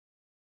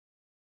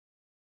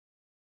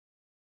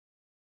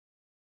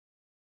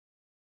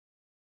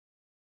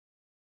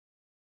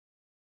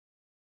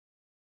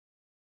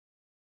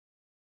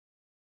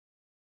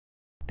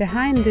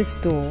Behind this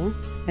door,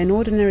 an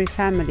ordinary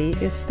family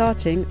is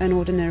starting an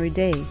ordinary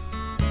day.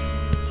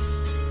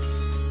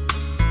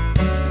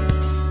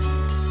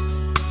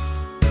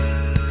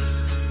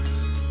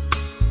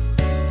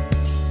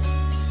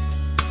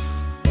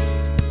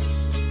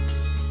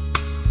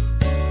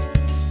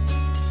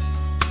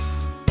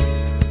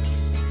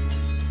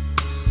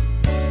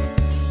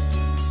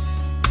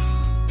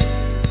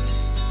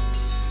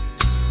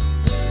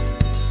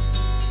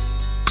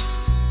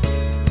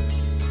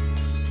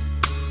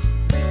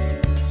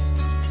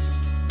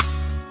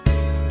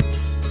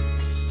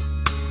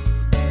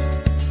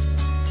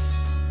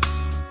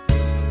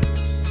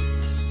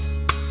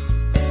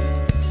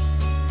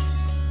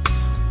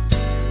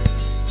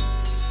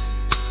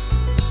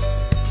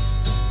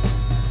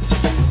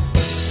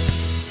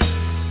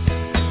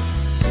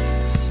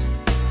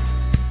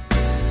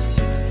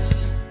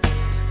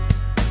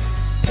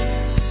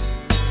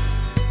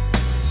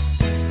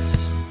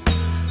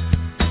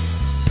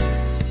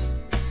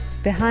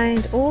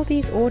 Behind all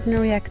these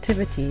ordinary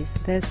activities,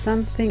 there's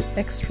something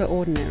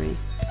extraordinary.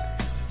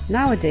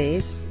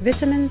 Nowadays,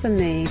 vitamins are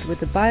made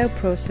with the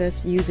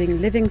bioprocess using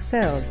living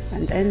cells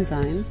and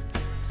enzymes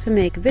to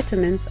make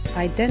vitamins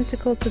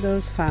identical to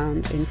those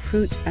found in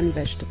fruit and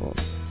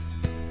vegetables.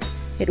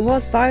 It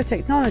was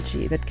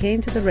biotechnology that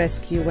came to the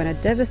rescue when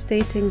a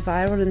devastating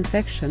viral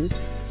infection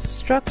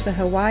struck the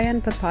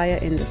Hawaiian papaya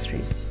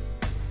industry.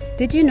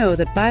 Did you know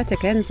that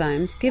biotech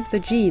enzymes give the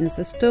genes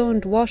the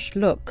stoned washed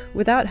look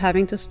without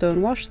having to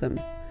stone wash them?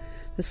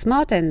 The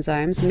smart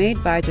enzymes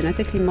made by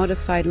genetically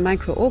modified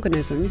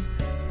microorganisms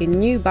in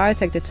new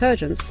biotech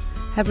detergents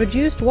have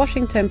reduced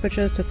washing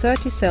temperatures to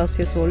 30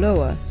 Celsius or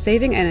lower,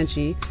 saving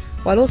energy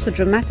while also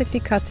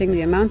dramatically cutting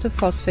the amount of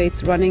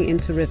phosphates running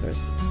into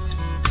rivers.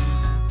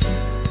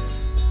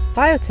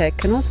 Biotech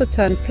can also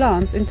turn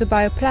plants into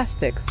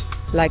bioplastics,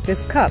 like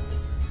this cup,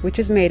 which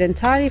is made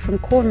entirely from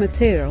corn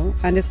material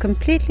and is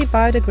completely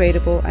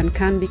biodegradable and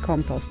can be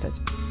composted.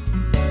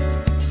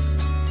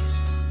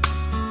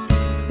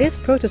 This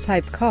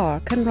prototype car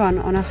can run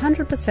on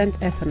 100%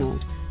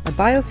 ethanol, a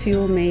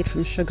biofuel made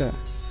from sugar.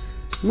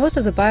 Most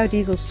of the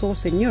biodiesel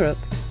source in Europe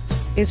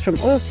is from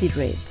oilseed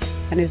rape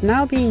and is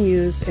now being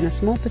used in a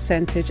small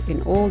percentage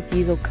in all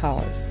diesel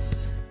cars.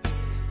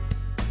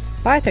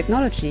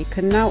 Biotechnology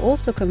can now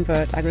also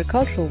convert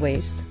agricultural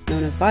waste,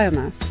 known as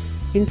biomass,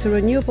 into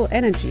renewable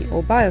energy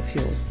or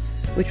biofuels,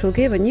 which will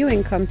give a new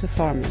income to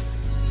farmers.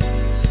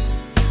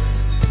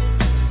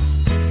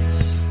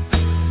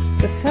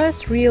 The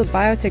first real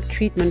biotech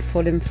treatment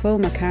for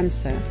lymphoma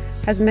cancer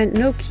has meant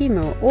no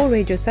chemo or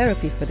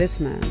radiotherapy for this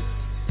man.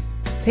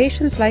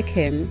 Patients like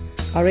him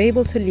are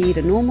able to lead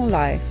a normal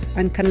life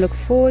and can look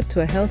forward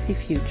to a healthy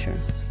future.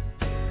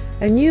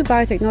 A new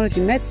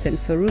biotechnology medicine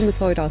for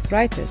rheumatoid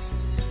arthritis,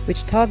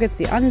 which targets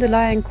the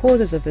underlying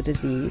causes of the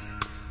disease,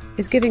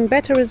 is giving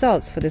better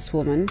results for this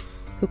woman,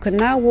 who can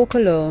now walk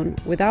alone,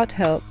 without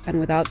help and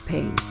without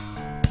pain.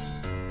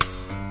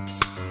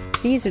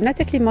 These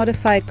genetically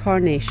modified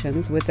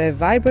carnations with their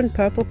vibrant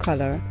purple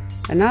color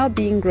are now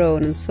being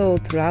grown and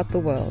sold throughout the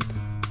world.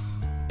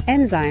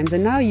 Enzymes are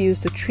now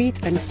used to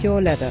treat and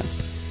cure leather.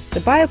 The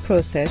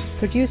bioprocess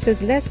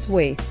produces less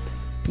waste,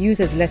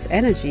 uses less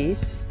energy,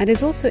 and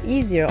is also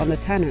easier on the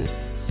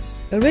tanners.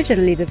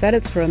 Originally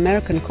developed for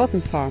American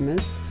cotton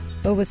farmers,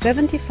 over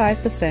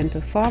 75%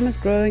 of farmers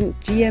growing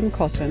GM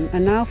cotton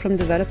are now from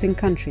developing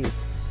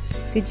countries.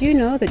 Did you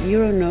know that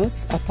euro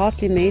notes are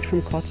partly made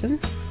from cotton?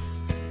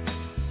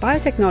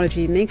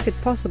 Biotechnology makes it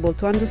possible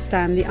to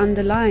understand the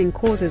underlying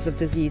causes of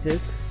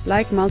diseases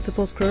like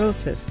multiple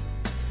sclerosis.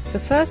 The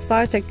first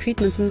biotech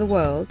treatments in the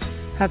world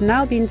have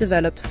now been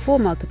developed for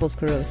multiple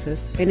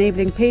sclerosis,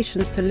 enabling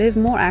patients to live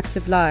more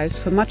active lives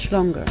for much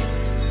longer.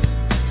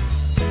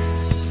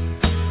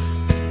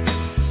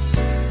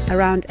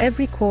 Around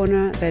every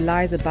corner there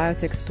lies a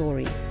biotech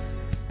story.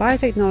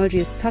 Biotechnology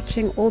is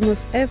touching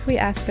almost every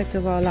aspect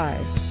of our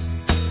lives.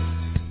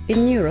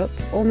 In Europe,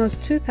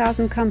 almost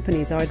 2,000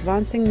 companies are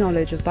advancing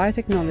knowledge of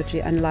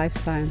biotechnology and life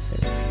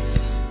sciences.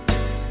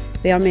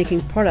 They are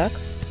making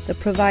products that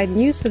provide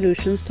new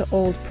solutions to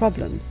old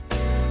problems.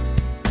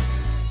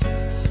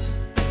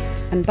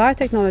 And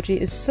biotechnology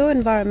is so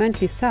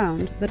environmentally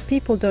sound that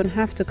people don't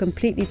have to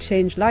completely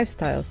change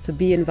lifestyles to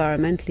be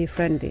environmentally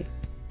friendly.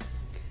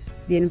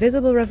 The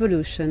invisible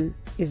revolution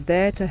is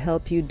there to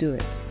help you do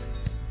it.